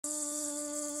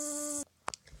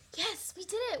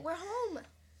did it. We're home.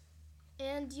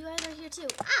 And you guys are here too.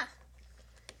 Ah!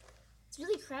 It's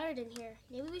really crowded in here.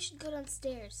 Maybe we should go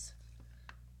downstairs.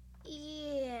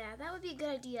 Yeah, that would be a good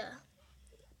idea.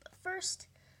 But first,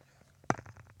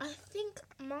 I think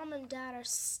Mom and Dad are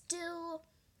still...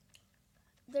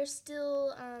 They're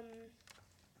still,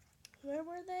 where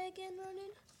were they again,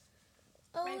 Ronan?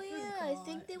 Oh, yeah, I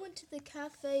think they went to the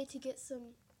cafe to get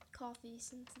some coffee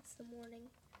since it's the morning.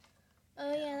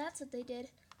 Oh, yeah, that's what they did.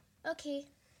 Okay,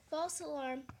 false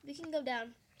alarm. We can go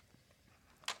down.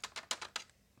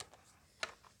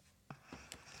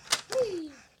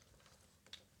 Whee!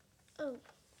 Oh.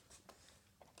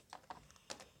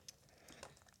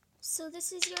 So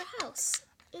this is your house,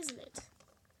 isn't it?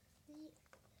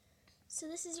 So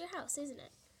this is your house, isn't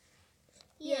it?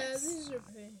 Yeah, Yes. this is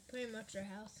pretty much our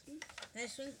house.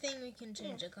 Nice one thing, we can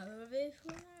change the color of it if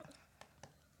we want.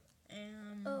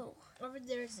 Oh. Over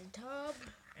there's a tub.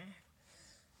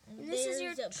 And this is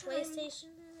your PlayStation.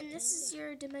 And this is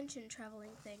your dimension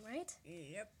traveling thing, right?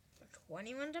 Yep.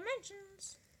 21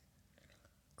 dimensions.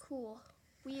 Cool.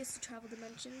 We used to travel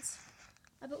dimensions.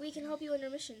 I bet we can help you in your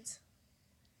missions.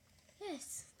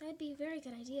 Yes, that'd be a very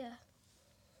good idea.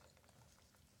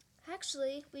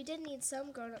 Actually, we did need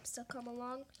some grown-ups to come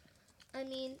along. I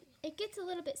mean, it gets a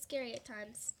little bit scary at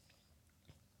times.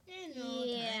 You know,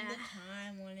 the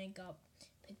time when it got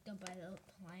picked up by the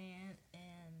plant,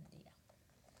 and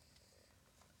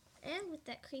yeah. And with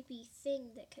that creepy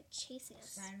thing that kept chasing us.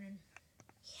 Siren.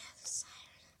 Yeah, the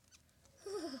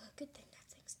siren. Good thing that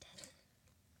thing's dead.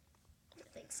 That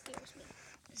thing scares me.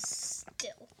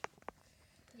 Still.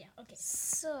 Yeah, okay.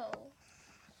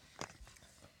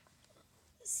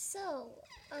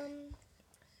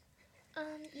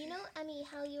 You know, Emmy,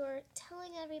 how you were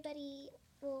telling everybody,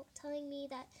 telling me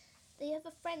that you have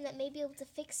a friend that may be able to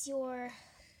fix your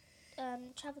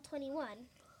Travel 21.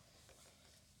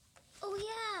 Oh,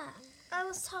 yeah. I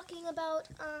was talking about,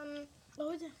 Oh,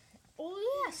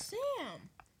 yeah, Sam.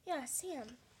 Yeah,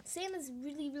 Sam. Sam is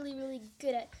really, really, really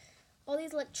good at all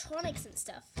these electronics and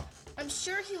stuff. I'm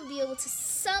sure he will be able to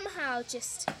somehow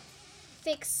just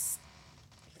fix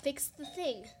the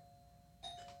thing.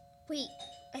 Wait,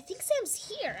 I think Sam's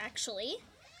here, actually.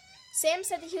 Sam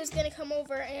said that he was going to come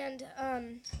over and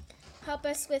help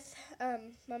us with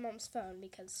my mom's phone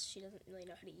because she doesn't really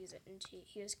know how to use it, and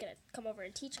he was going to come over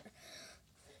and teach her.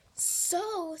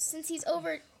 So, since he's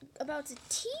about to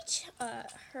teach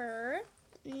her,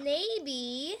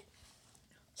 maybe...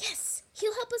 Yes,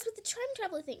 he'll help us with the time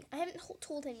traveler thing. I haven't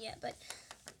told him yet, but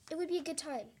it would be a good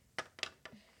time.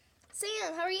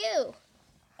 Sam, how are you?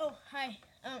 Oh, hi.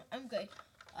 I'm good.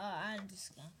 I'm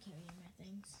just gonna carry my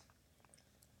things.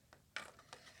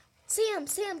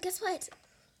 Sam, guess what?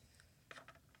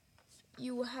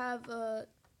 You have a...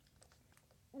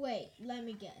 Wait, let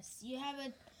me guess. You have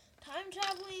a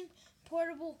time-traveling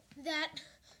portable that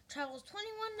travels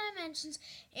 21 dimensions,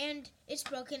 and it's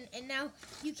broken, and now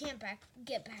you can't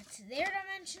get back to their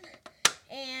dimension,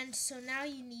 and so now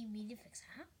you need me to fix it,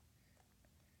 huh?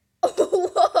 Oh,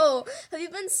 whoa! Have you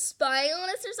been spying on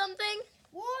us or something?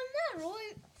 Well, not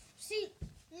really. See,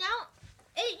 now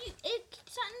it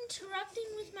keeps on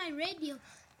interrupting with my radio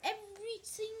every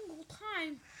single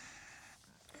time.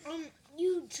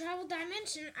 You travel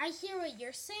dimension, I hear what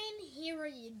you're saying, hear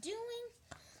what you're doing,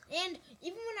 and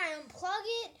even when I unplug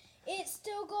it, it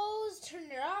still goes. Turn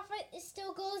it off, it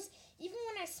still goes. Even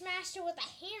when I smashed it with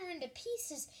a hammer into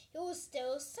pieces, it was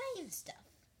still saying stuff.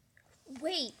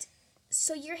 Wait,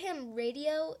 so your ham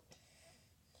radio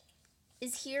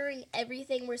is hearing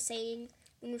everything we're saying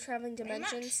when we're traveling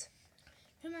dimensions?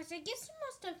 Pretty much. I guess it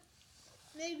must have,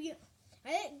 maybe,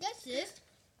 I guess this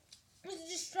was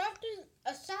disrupting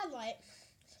a satellite.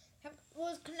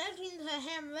 Was connecting to the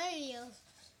ham radios.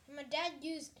 And my dad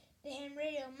used the ham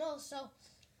radio most, so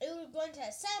it was going to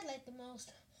a satellite the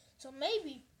most. So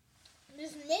maybe,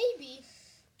 just maybe,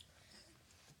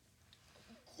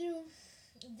 through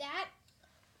that,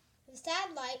 the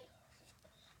satellite,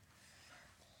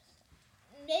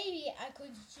 maybe I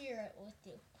could share it with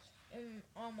you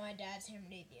on my dad's ham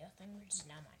radio thing, which is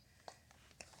not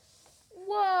mine.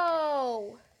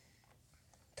 Whoa!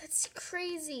 That's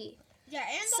crazy. Yeah,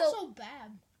 and So- also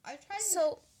bad. I tried to...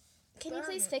 So, can you burn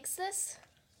please it. fix this?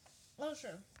 Oh,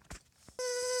 sure.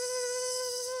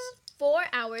 4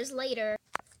 hours later.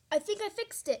 I think I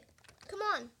fixed it. Come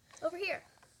on, over here.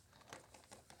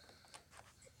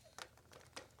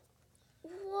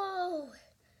 Whoa.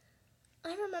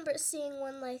 I remember seeing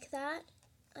one like that,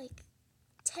 like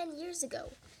 10 years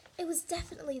ago. It was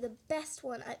definitely the best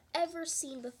one I've ever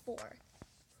seen before.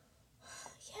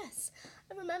 Yes,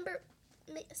 I remember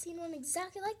seeing one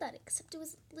exactly like that, except it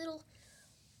was little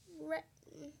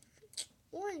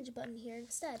orange button here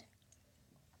instead.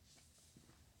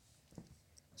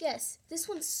 Yes, this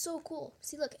one's so cool.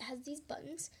 See, look, it has these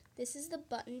buttons. This is the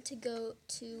button to go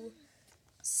to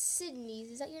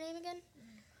Sydney's. Is that your name again?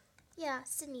 Yeah,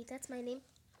 Sydney, that's my name.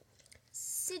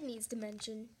 Sydney's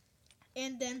dimension.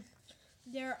 And then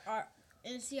there are,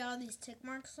 and see all these tick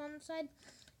marks on the side?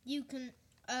 You can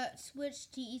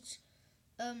switch to each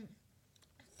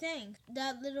thing.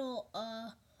 That little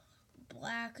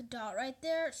black dot right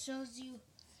there shows you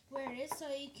where it is, so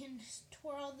you can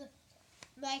twirl the,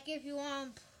 like if you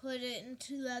want to put it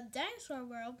into the dinosaur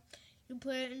world, you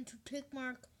put it into tick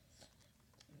mark,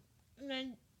 and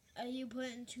then you put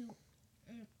it into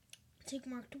tick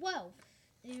mark 12.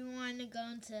 If you want to go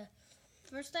into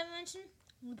first dimension,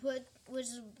 you put, which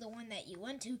is the one that you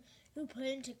went to, you put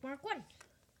it in tick mark 1.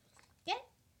 Yeah?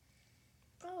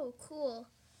 Oh, cool.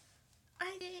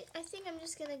 I think I'm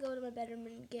just gonna go to my bedroom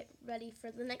and get ready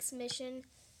for the next mission.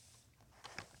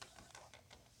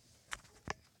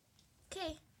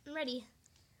 Okay, I'm ready.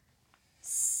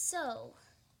 So,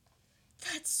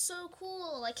 that's so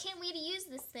cool. I can't wait to use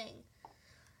this thing.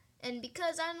 And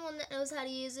because I'm the one that knows how to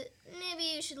use it, maybe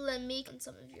you should let me on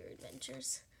some of your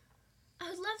adventures. I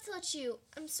would love to let you.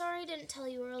 I'm sorry I didn't tell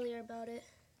you earlier about it.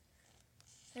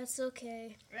 That's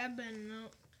okay. I've been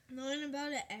knowing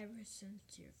about it ever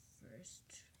since your first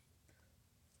trip.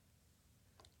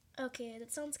 Okay,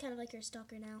 that sounds kind of like you're a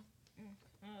stalker now.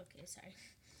 Okay, sorry.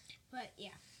 But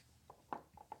yeah.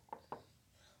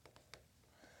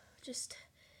 Just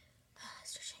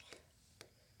stretching.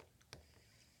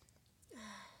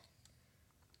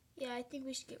 Yeah, I think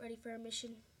we should get ready for our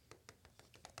mission.